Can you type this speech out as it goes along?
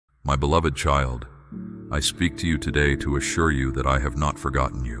My beloved child, I speak to you today to assure you that I have not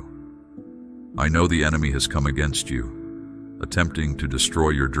forgotten you. I know the enemy has come against you, attempting to destroy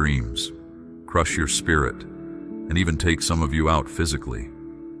your dreams, crush your spirit, and even take some of you out physically.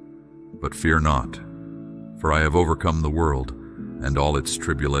 But fear not, for I have overcome the world and all its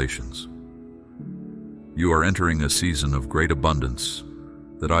tribulations. You are entering a season of great abundance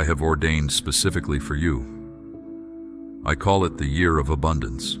that I have ordained specifically for you. I call it the year of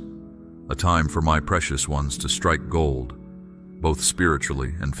abundance, a time for my precious ones to strike gold, both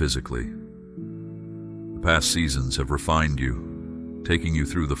spiritually and physically. The past seasons have refined you, taking you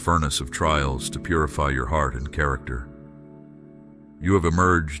through the furnace of trials to purify your heart and character. You have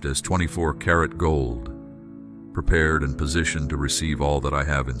emerged as 24-karat gold, prepared and positioned to receive all that I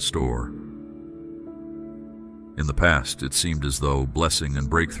have in store. In the past, it seemed as though blessing and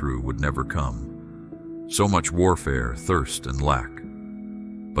breakthrough would never come. So much warfare, thirst, and lack.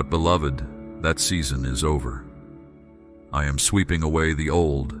 But beloved, that season is over. I am sweeping away the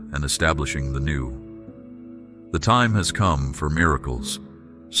old and establishing the new. The time has come for miracles,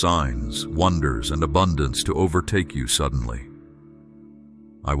 signs, wonders, and abundance to overtake you suddenly.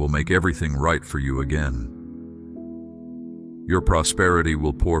 I will make everything right for you again. Your prosperity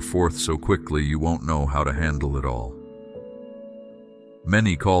will pour forth so quickly you won't know how to handle it all.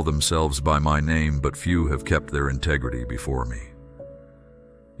 Many call themselves by my name, but few have kept their integrity before me.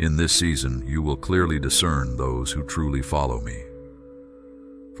 In this season, you will clearly discern those who truly follow me.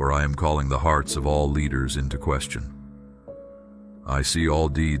 For I am calling the hearts of all leaders into question. I see all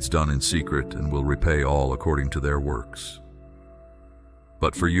deeds done in secret and will repay all according to their works.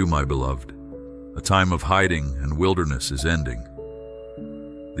 But for you, my beloved, a time of hiding and wilderness is ending.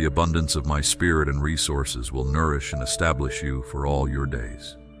 The abundance of my spirit and resources will nourish and establish you for all your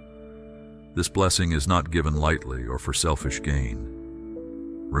days. This blessing is not given lightly or for selfish gain.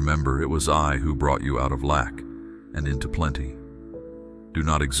 Remember, it was I who brought you out of lack and into plenty. Do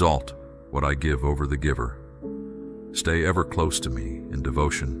not exalt what I give over the giver. Stay ever close to me in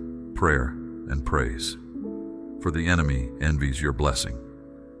devotion, prayer, and praise. For the enemy envies your blessing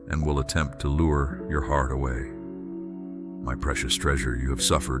and will attempt to lure your heart away. My precious treasure, you have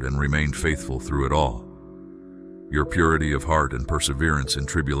suffered and remained faithful through it all. Your purity of heart and perseverance in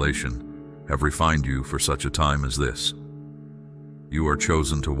tribulation have refined you for such a time as this. You are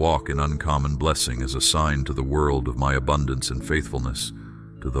chosen to walk in uncommon blessing as a sign to the world of my abundance and faithfulness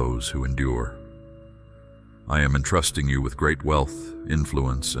to those who endure. I am entrusting you with great wealth,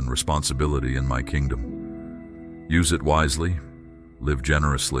 influence, and responsibility in my kingdom. Use it wisely, live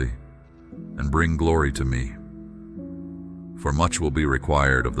generously, and bring glory to me. For much will be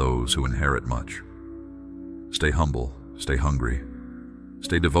required of those who inherit much. Stay humble, stay hungry,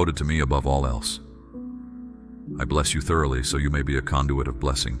 stay devoted to me above all else. I bless you thoroughly so you may be a conduit of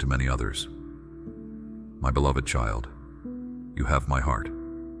blessing to many others. My beloved child, you have my heart.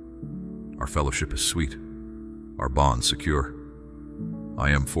 Our fellowship is sweet, our bond secure.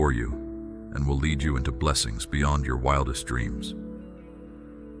 I am for you and will lead you into blessings beyond your wildest dreams.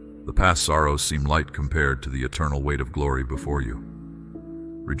 The past sorrows seem light compared to the eternal weight of glory before you.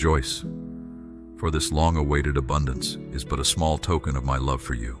 Rejoice, for this long-awaited abundance is but a small token of my love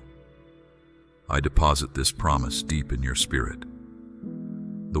for you. I deposit this promise deep in your spirit.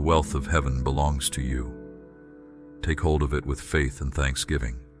 The wealth of heaven belongs to you. Take hold of it with faith and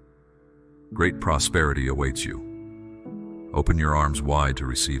thanksgiving. Great prosperity awaits you. Open your arms wide to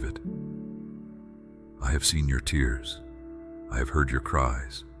receive it. I have seen your tears. I have heard your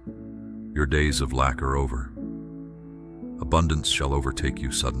cries. Your days of lack are over. Abundance shall overtake you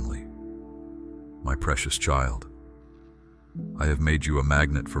suddenly. My precious child, I have made you a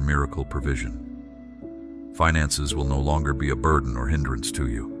magnet for miracle provision. Finances will no longer be a burden or hindrance to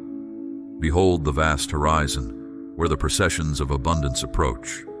you. Behold the vast horizon, where the processions of abundance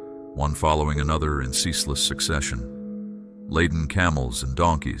approach, one following another in ceaseless succession. Laden camels and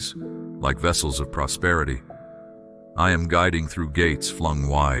donkeys, like vessels of prosperity, I am guiding through gates flung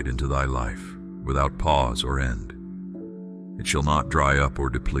wide into thy life, without pause or end. It shall not dry up or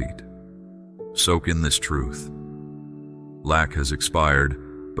deplete. Soak in this truth. Lack has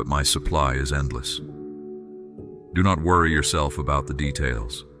expired, but my supply is endless. Do not worry yourself about the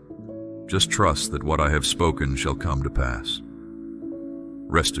details. Just trust that what I have spoken shall come to pass.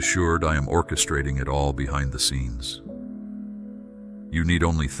 Rest assured I am orchestrating it all behind the scenes. You need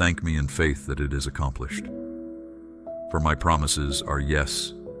only thank me in faith that it is accomplished. For my promises are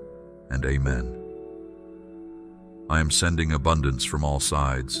yes and amen. I am sending abundance from all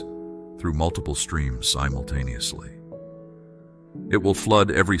sides, through multiple streams simultaneously. It will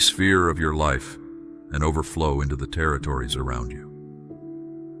flood every sphere of your life and overflow into the territories around you.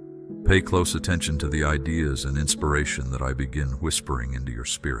 Pay close attention to the ideas and inspiration that I begin whispering into your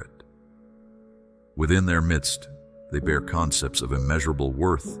spirit. Within their midst, they bear concepts of immeasurable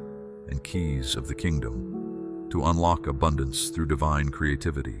worth and keys of the kingdom to unlock abundance through divine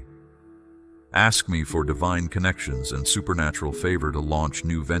creativity. Ask me for divine connections and supernatural favor to launch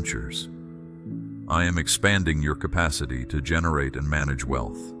new ventures. I am expanding your capacity to generate and manage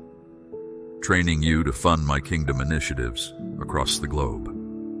wealth, training you to fund my kingdom initiatives across the globe.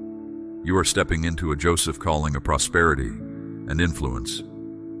 You are stepping into a Joseph calling of prosperity and influence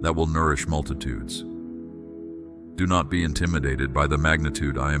that will nourish multitudes. Do not be intimidated by the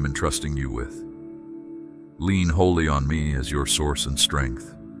magnitude I am entrusting you with. Lean wholly on me as your source and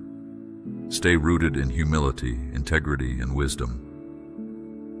strength. Stay rooted in humility, integrity, and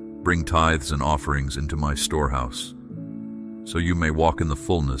wisdom. Bring tithes and offerings into my storehouse, so you may walk in the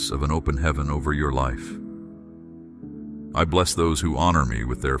fullness of an open heaven over your life. I bless those who honor me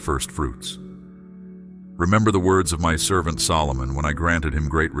with their first fruits. Remember the words of my servant Solomon when I granted him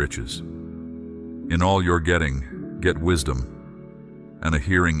great riches. In all your getting, get wisdom, and a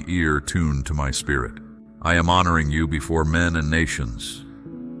hearing ear tuned to my spirit. I am honoring you before men and nations,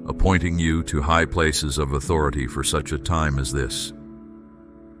 appointing you to high places of authority for such a time as this.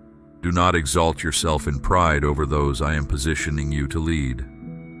 Do not exalt yourself in pride over those I am positioning you to lead.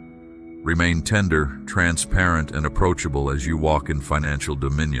 Remain tender, transparent, and approachable as you walk in financial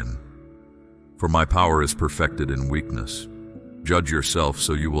dominion. For my power is perfected in weakness. Judge yourself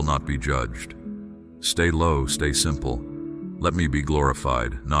so you will not be judged. Stay low, stay simple. Let me be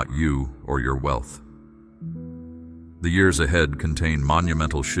glorified, not you or your wealth. The years ahead contain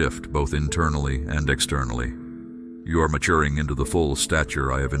monumental shift both internally and externally. You are maturing into the full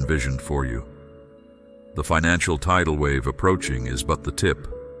stature I have envisioned for you. The financial tidal wave approaching is but the tip.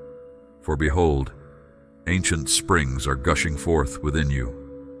 For behold, ancient springs are gushing forth within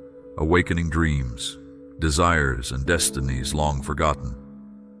you, awakening dreams, desires, and destinies long forgotten.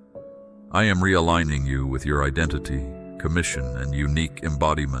 I am realigning you with your identity, commission, and unique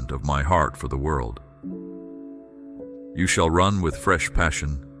embodiment of my heart for the world. You shall run with fresh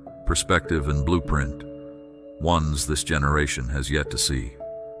passion, perspective, and blueprint, ones this generation has yet to see.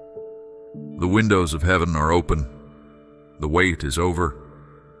 The windows of heaven are open, the wait is over,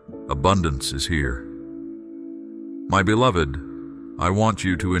 abundance is here. My beloved, I want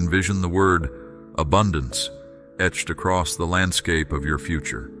you to envision the word abundance etched across the landscape of your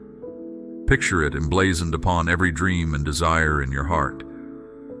future. Picture it emblazoned upon every dream and desire in your heart.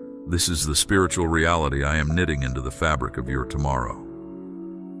 This is the spiritual reality I am knitting into the fabric of your tomorrow.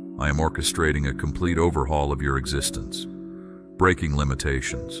 I am orchestrating a complete overhaul of your existence, breaking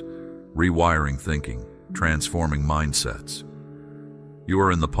limitations, rewiring thinking, transforming mindsets. You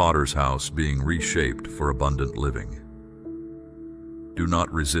are in the potter's house being reshaped for abundant living. Do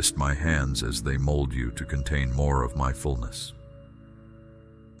not resist my hands as they mold you to contain more of my fullness.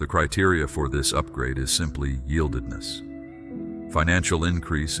 The criteria for this upgrade is simply yieldedness. Financial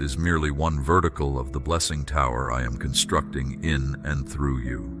increase is merely one vertical of the blessing tower I am constructing in and through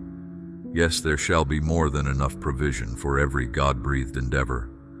you. Yes, there shall be more than enough provision for every God-breathed endeavor.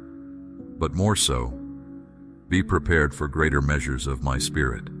 But more so, be prepared for greater measures of my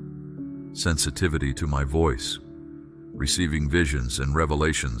spirit, sensitivity to my voice, receiving visions and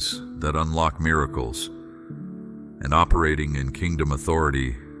revelations that unlock miracles, and operating in kingdom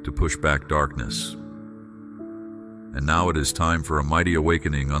authority to push back darkness. And now it is time for a mighty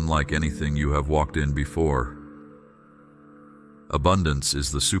awakening unlike anything you have walked in before. Abundance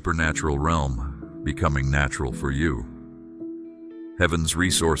is the supernatural realm becoming natural for you. Heaven's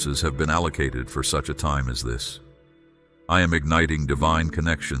resources have been allocated for such a time as this. I am igniting divine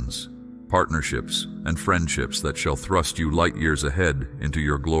connections, partnerships, and friendships that shall thrust you light years ahead into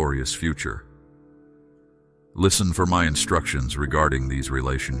your glorious future. Listen for my instructions regarding these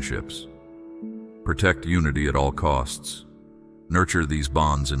relationships. Protect unity at all costs. Nurture these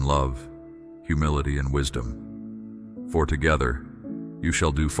bonds in love, humility, and wisdom. For together, you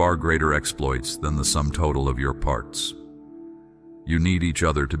shall do far greater exploits than the sum total of your parts. You need each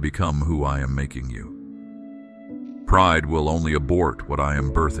other to become who I am making you. Pride will only abort what I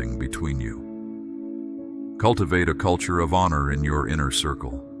am birthing between you. Cultivate a culture of honor in your inner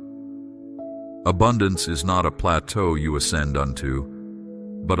circle. Abundance is not a plateau you ascend unto,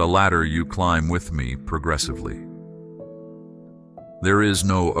 but a ladder you climb with me progressively. There is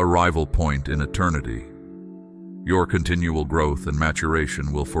no arrival point in eternity. Your continual growth and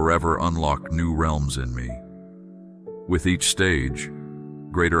maturation will forever unlock new realms in me. With each stage,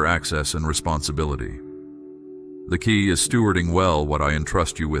 greater access and responsibility. The key is stewarding well what I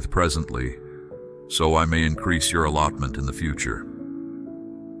entrust you with presently, so I may increase your allotment in the future.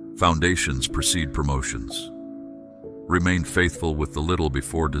 Foundations precede promotions. Remain faithful with the little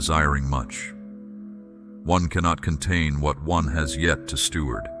before desiring much. One cannot contain what one has yet to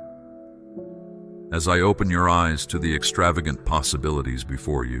steward. As I open your eyes to the extravagant possibilities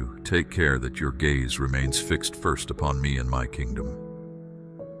before you, take care that your gaze remains fixed first upon me and my kingdom.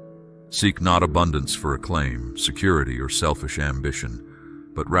 Seek not abundance for acclaim, security, or selfish ambition,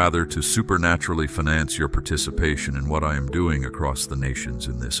 but rather to supernaturally finance your participation in what I am doing across the nations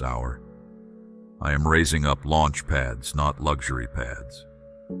in this hour. I am raising up launch pads, not luxury pads.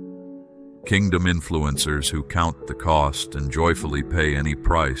 Kingdom influencers who count the cost and joyfully pay any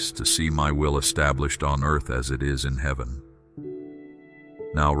price to see my will established on earth as it is in heaven.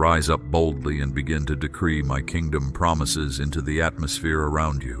 Now rise up boldly and begin to decree my kingdom promises into the atmosphere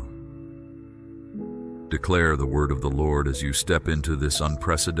around you. Declare the word of the Lord as you step into this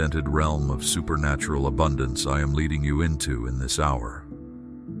unprecedented realm of supernatural abundance I am leading you into in this hour.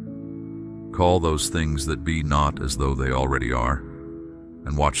 Call those things that be not as though they already are,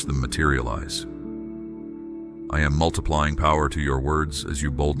 and watch them materialize. I am multiplying power to your words as you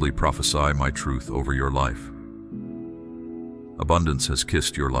boldly prophesy my truth over your life. Abundance has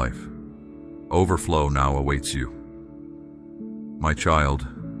kissed your life. Overflow now awaits you. My child,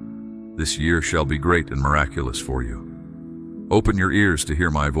 this year shall be great and miraculous for you. Open your ears to hear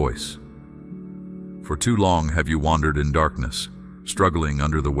my voice. For too long have you wandered in darkness, struggling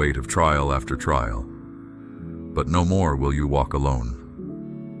under the weight of trial after trial. But no more will you walk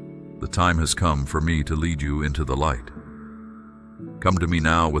alone. The time has come for me to lead you into the light. Come to me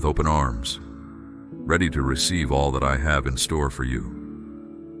now with open arms, ready to receive all that I have in store for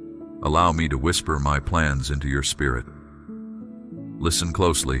you. Allow me to whisper my plans into your spirit. Listen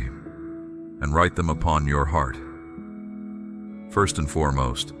closely and write them upon your heart. First and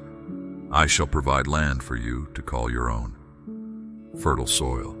foremost, I shall provide land for you to call your own. Fertile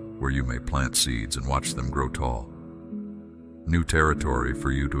soil where you may plant seeds and watch them grow tall. New territory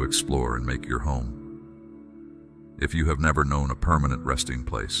for you to explore and make your home. If you have never known a permanent resting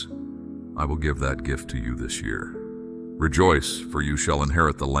place, I will give that gift to you this year. Rejoice, for you shall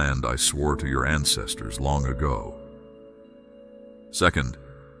inherit the land I swore to your ancestors long ago. Second,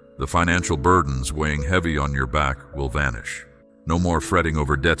 the financial burdens weighing heavy on your back will vanish. No more fretting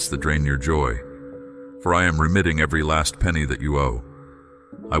over debts that drain your joy, for I am remitting every last penny that you owe.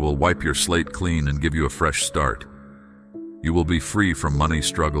 I will wipe your slate clean and give you a fresh start. You will be free from money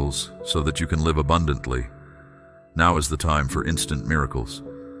struggles so that you can live abundantly. Now is the time for instant miracles.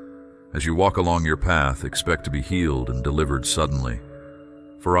 As you walk along your path, expect to be healed and delivered suddenly.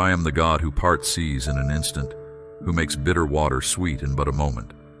 For I am the God who parts seas in an instant, who makes bitter water sweet in but a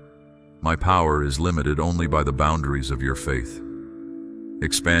moment. My power is limited only by the boundaries of your faith.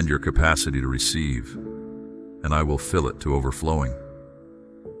 Expand your capacity to receive, and I will fill it to overflowing.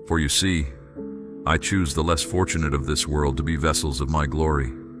 For you see, I choose the less fortunate of this world to be vessels of my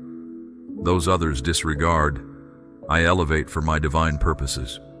glory. Those others disregard, I elevate for my divine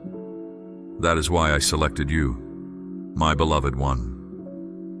purposes. That is why I selected you, my beloved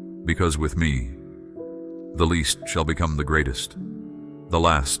one. Because with me, the least shall become the greatest, the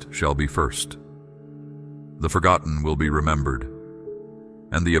last shall be first. The forgotten will be remembered,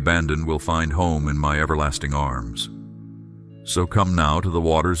 and the abandoned will find home in my everlasting arms. So come now to the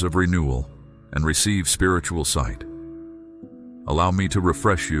waters of renewal, and receive spiritual sight. Allow me to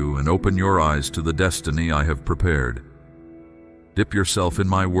refresh you and open your eyes to the destiny I have prepared. Dip yourself in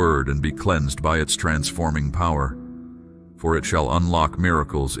my word and be cleansed by its transforming power, for it shall unlock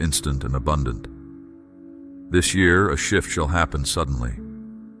miracles instant and abundant. This year a shift shall happen suddenly.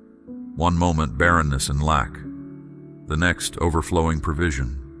 One moment barrenness and lack, the next overflowing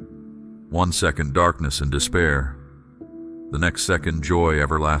provision. 1 second darkness and despair, the next second joy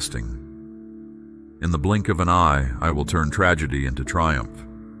everlasting. In the blink of an eye, I will turn tragedy into triumph,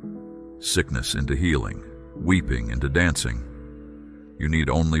 sickness into healing, weeping into dancing. You need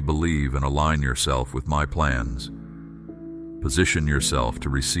only believe and align yourself with my plans. Position yourself to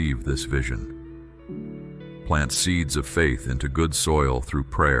receive this vision. Plant seeds of faith into good soil through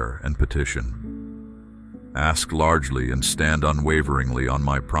prayer and petition. Ask largely and stand unwaveringly on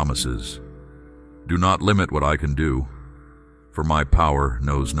my promises. Do not limit what I can do, for my power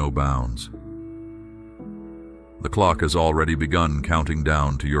knows no bounds. The clock has already begun counting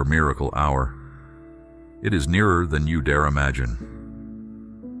down to your miracle hour. It is nearer than you dare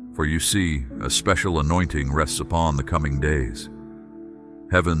imagine. For you see, a special anointing rests upon the coming days.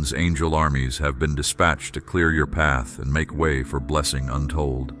 Heaven's angel armies have been dispatched to clear your path and make way for blessing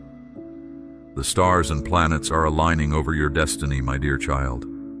untold. The stars and planets are aligning over your destiny, my dear child.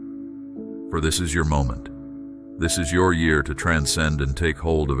 For this is your moment. This is your year to transcend and take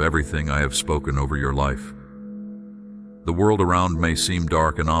hold of everything I have spoken over your life. The world around may seem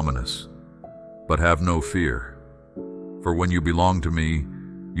dark and ominous, but have no fear. For when you belong to me,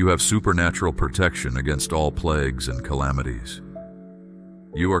 you have supernatural protection against all plagues and calamities.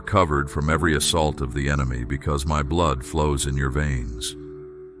 You are covered from every assault of the enemy because my blood flows in your veins.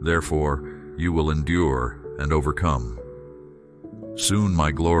 Therefore, you will endure and overcome. Soon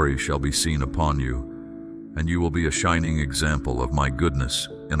my glory shall be seen upon you, and you will be a shining example of my goodness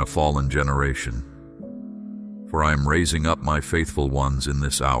in a fallen generation. For I am raising up my faithful ones in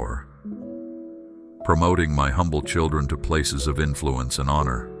this hour, promoting my humble children to places of influence and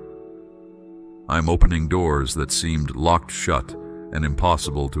honor. I am opening doors that seemed locked shut and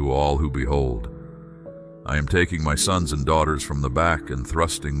impossible to all who behold. I am taking my sons and daughters from the back and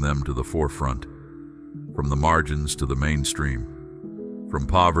thrusting them to the forefront, from the margins to the mainstream, from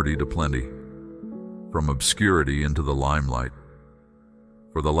poverty to plenty, from obscurity into the limelight.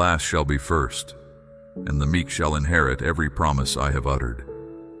 For the last shall be first, and the meek shall inherit every promise I have uttered.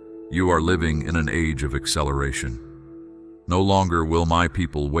 You are living in an age of acceleration. No longer will my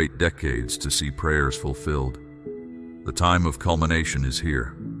people wait decades to see prayers fulfilled. The time of culmination is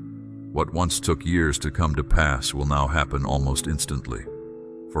here. What once took years to come to pass will now happen almost instantly,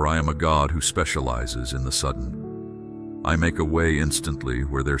 for I am a God who specializes in the sudden. I make a way instantly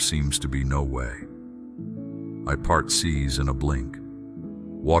where there seems to be no way. I part seas in a blink.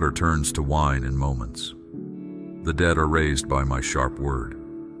 Water turns to wine in moments. The dead are raised by my sharp word.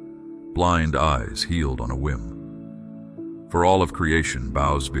 Blind eyes healed on a whim. For all of creation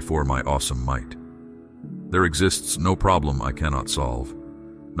bows before my awesome might. There exists no problem I cannot solve,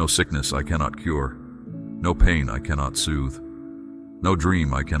 no sickness I cannot cure, no pain I cannot soothe, no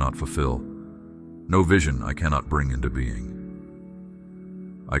dream I cannot fulfill, no vision I cannot bring into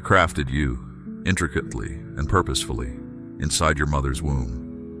being. I crafted you, intricately and purposefully, inside your mother's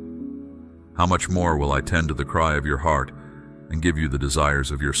womb. How much more will I tend to the cry of your heart and give you the desires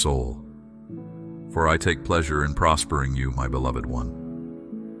of your soul? For I take pleasure in prospering you, my beloved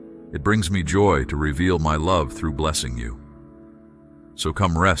one. It brings me joy to reveal my love through blessing you. So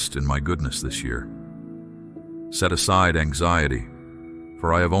come rest in my goodness this year. Set aside anxiety,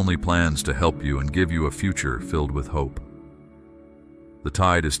 for I have only plans to help you and give you a future filled with hope. The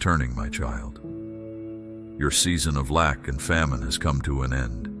tide is turning, my child. Your season of lack and famine has come to an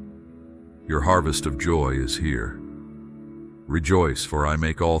end. Your harvest of joy is here. Rejoice, for I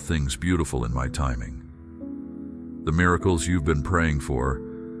make all things beautiful in my timing. The miracles you've been praying for,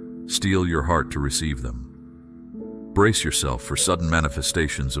 steel your heart to receive them. Brace yourself for sudden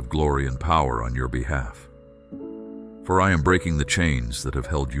manifestations of glory and power on your behalf. For I am breaking the chains that have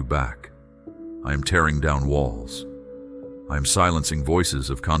held you back. I am tearing down walls. I am silencing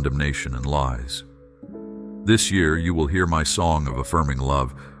voices of condemnation and lies. This year you will hear my song of affirming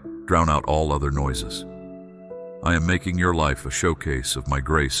love drown out all other noises. I am making your life a showcase of my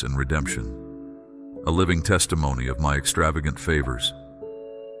grace and redemption, a living testimony of my extravagant favors.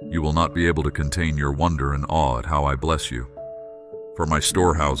 You will not be able to contain your wonder and awe at how I bless you, for my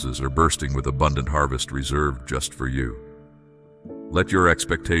storehouses are bursting with abundant harvest reserved just for you. Let your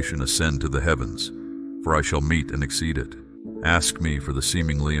expectation ascend to the heavens, for I shall meet and exceed it. Ask me for the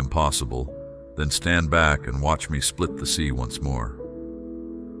seemingly impossible, then stand back and watch me split the sea once more.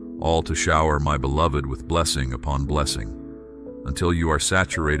 All to shower my beloved with blessing upon blessing, until you are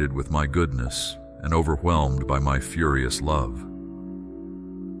saturated with my goodness and overwhelmed by my furious love.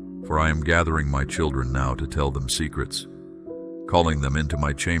 For I am gathering my children now to tell them secrets, calling them into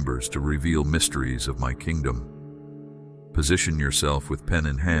my chambers to reveal mysteries of my kingdom. Position yourself with pen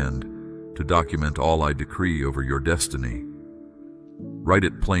in hand to document all I decree over your destiny. Write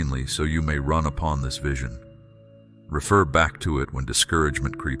it plainly so you may run upon this vision. Refer back to it when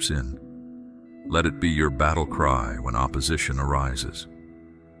discouragement creeps in. Let it be your battle cry when opposition arises.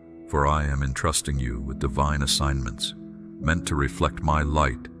 For I am entrusting you with divine assignments meant to reflect my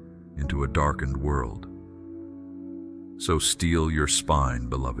light into a darkened world. So steel your spine,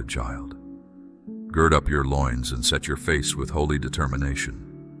 beloved child. Gird up your loins and set your face with holy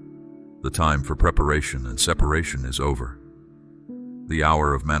determination. The time for preparation and separation is over. The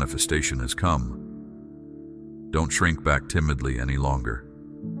hour of manifestation has come. Don't shrink back timidly any longer.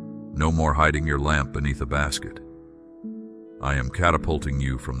 No more hiding your lamp beneath a basket. I am catapulting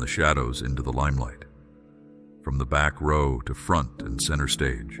you from the shadows into the limelight, from the back row to front and center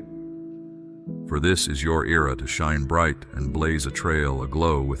stage. For this is your era to shine bright and blaze a trail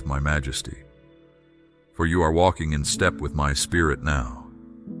aglow with my majesty. For you are walking in step with my spirit now.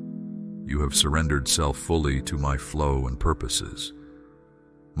 You have surrendered self fully to my flow and purposes.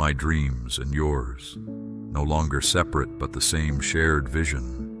 my dreams and yours, no longer separate but the same shared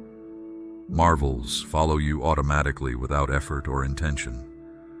vision. Marvels follow you automatically without effort or intention.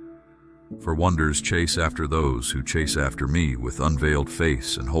 For wonders chase after those who chase after me with unveiled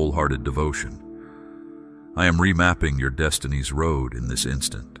face and wholehearted devotion. I am remapping your destiny's road in this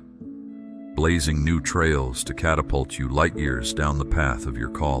instant, blazing new trails to catapult you light years down the path of your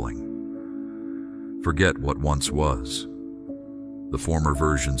calling. Forget what once was. The former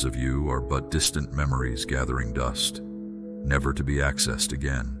versions of you are but distant memories gathering dust, never to be accessed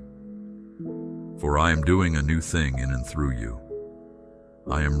again. For I am doing a new thing in and through you.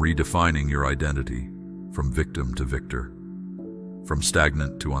 I am redefining your identity from victim to victor, from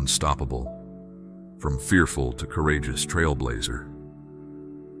stagnant to unstoppable, from fearful to courageous trailblazer.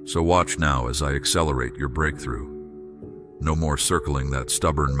 So watch now as I accelerate your breakthrough. No more circling that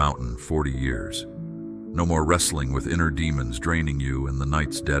stubborn mountain 40 years. No more wrestling with inner demons draining you in the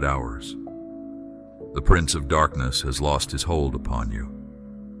night's dead hours. The Prince of Darkness has lost his hold upon you.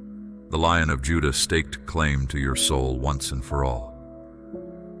 The Lion of Judah staked claim to your soul once and for all.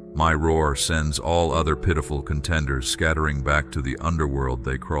 My roar sends all other pitiful contenders scattering back to the underworld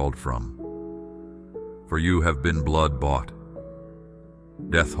they crawled from. For you have been blood-bought.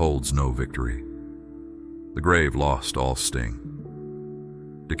 Death holds no victory. The grave lost all sting.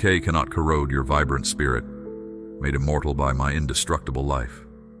 Decay cannot corrode your vibrant spirit, made immortal by my indestructible life.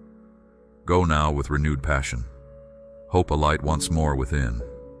 Go now with renewed passion. Hope alight once more within.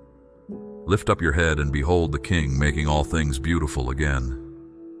 Lift up your head and behold the King making all things beautiful again.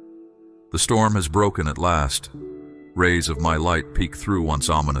 The storm has broken at last. Rays of my light peek through once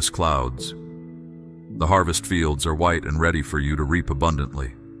ominous clouds. The harvest fields are white and ready for you to reap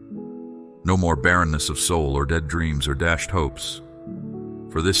abundantly. No more barrenness of soul or dead dreams or dashed hopes.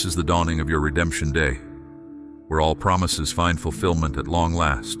 For this is the dawning of your redemption day, where all promises find fulfillment at long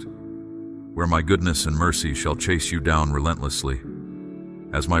last, where my goodness and mercy shall chase you down relentlessly.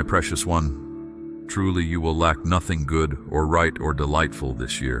 As my precious one, truly you will lack nothing good or right or delightful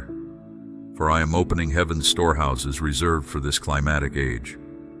this year. For I am opening heaven's storehouses reserved for this climatic age.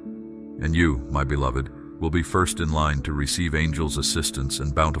 And you, my beloved, will be first in line to receive angels' assistance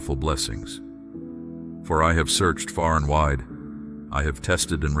and bountiful blessings. For I have searched far and wide, I have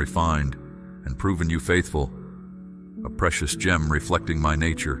tested and refined, and proven you faithful, a precious gem reflecting my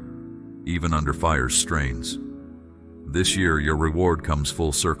nature, even under fire's strains. This year your reward comes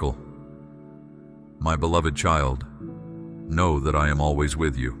full circle. My beloved child, know that I am always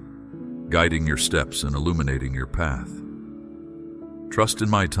with you, guiding your steps and illuminating your path. Trust in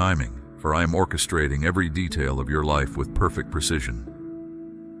my timing, for I am orchestrating every detail of your life with perfect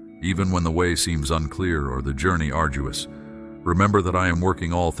precision. Even when the way seems unclear or the journey arduous, remember that I am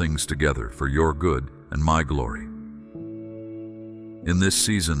working all things together for your good and my glory. In this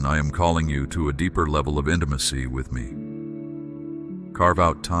season, I am calling you to a deeper level of intimacy with me. Carve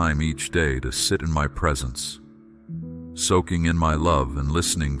out time each day to sit in my presence, soaking in my love and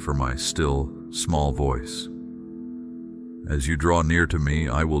listening for my still, small voice. As you draw near to me,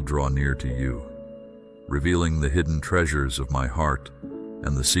 I will draw near to you, revealing the hidden treasures of my heart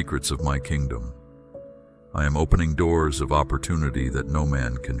and the secrets of my kingdom. I am opening doors of opportunity that no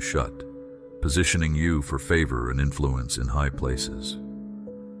man can shut, positioning you for favor and influence in high places.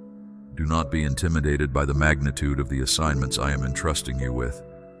 Do not be intimidated by the magnitude of the assignments I am entrusting you with,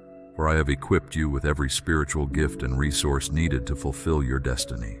 for I have equipped you with every spiritual gift and resource needed to fulfill your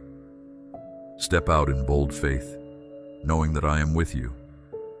destiny. Step out in bold faith, knowing that I am with you,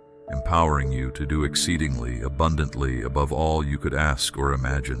 empowering you to do exceedingly abundantly above all you could ask or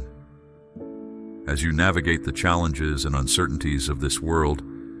imagine. As you navigate the challenges and uncertainties of this world,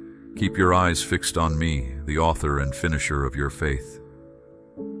 keep your eyes fixed on me, the author and finisher of your faith.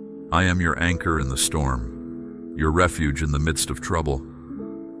 I am your anchor in the storm, your refuge in the midst of trouble.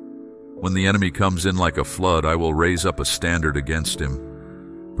 When the enemy comes in like a flood, I will raise up a standard against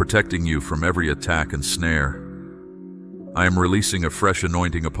him, protecting you from every attack and snare. I am releasing a fresh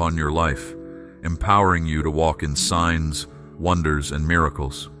anointing upon your life, empowering you to walk in signs, wonders, and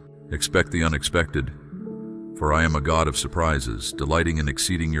miracles. Expect the unexpected, for I am a God of surprises, delighting in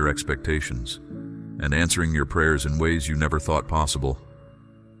exceeding your expectations and answering your prayers in ways you never thought possible.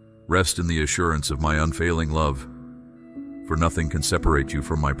 Rest in the assurance of my unfailing love, for nothing can separate you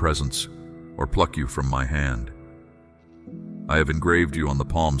from my presence or pluck you from my hand. I have engraved you on the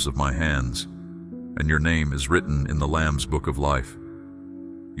palms of my hands, and your name is written in the Lamb's Book of Life.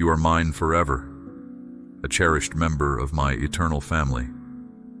 You are mine forever, a cherished member of my eternal family.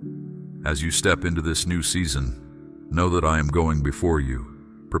 As you step into this new season, know that I am going before you,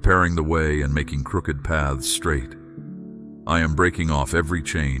 preparing the way and making crooked paths straight. I am breaking off every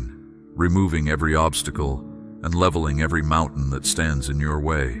chain, removing every obstacle, and leveling every mountain that stands in your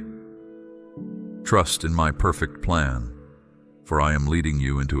way. Trust in my perfect plan, for I am leading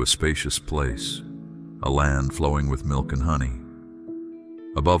you into a spacious place, a land flowing with milk and honey.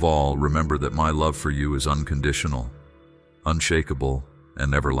 Above all, remember that my love for you is unconditional, unshakable,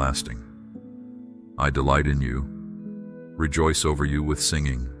 and everlasting. I delight in you, rejoice over you with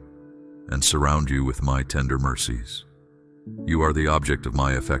singing, and surround you with my tender mercies. You are the object of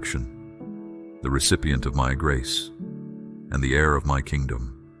my affection, the recipient of my grace, and the heir of my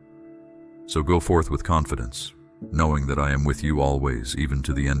kingdom. So go forth with confidence, knowing that I am with you always, even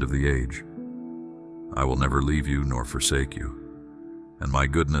to the end of the age. I will never leave you nor forsake you, and my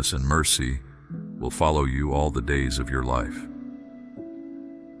goodness and mercy will follow you all the days of your life.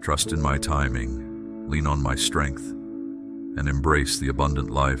 Trust in my timing, lean on my strength, and embrace the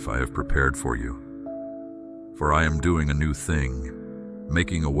abundant life I have prepared for you. For I am doing a new thing,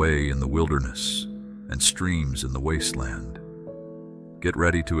 making a way in the wilderness and streams in the wasteland. Get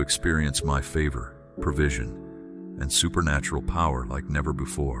ready to experience my favor, provision, and supernatural power like never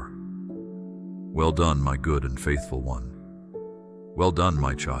before. Well done, my good and faithful one. Well done,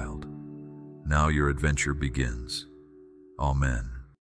 my child. Now your adventure begins. Amen.